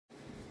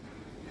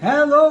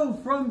Hello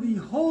from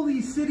the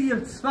holy city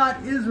of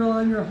Tzfat, Israel.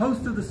 I'm your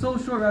host of the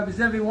Social, Rabbi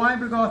Zevi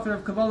Weinberg, author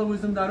of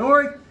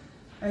KabbalahWisdom.org.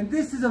 And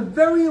this is a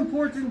very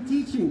important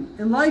teaching.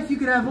 In life, you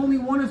can have only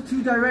one of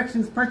two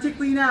directions,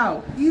 particularly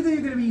now. Either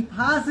you're going to be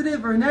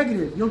positive or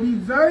negative. You'll be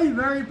very,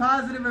 very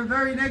positive or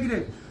very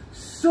negative.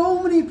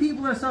 So many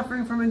people are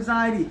suffering from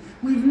anxiety.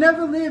 We've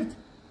never lived,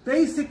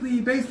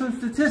 basically, based on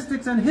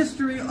statistics and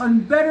history,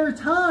 on better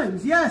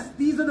times. Yes,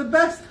 these are the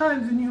best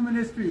times in human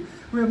history.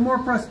 We have more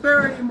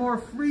prosperity, more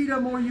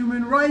freedom, more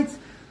human rights.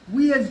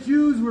 We as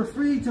Jews were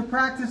free to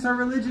practice our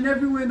religion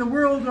everywhere in the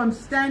world. I'm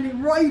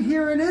standing right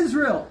here in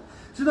Israel.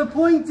 So the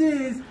point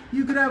is,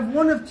 you could have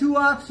one of two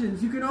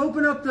options. You can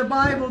open up the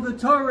Bible, the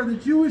Torah, the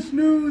Jewish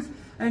news,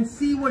 and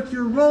see what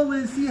your role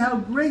is, see how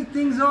great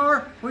things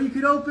are, or you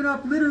could open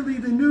up literally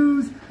the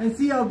news and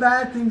see how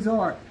bad things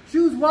are.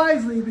 Choose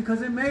wisely,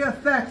 because it may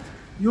affect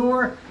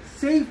your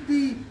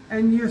safety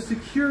and your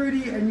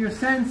security and your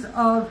sense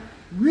of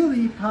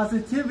really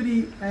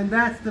positivity, and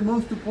that's the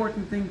most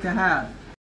important thing to have.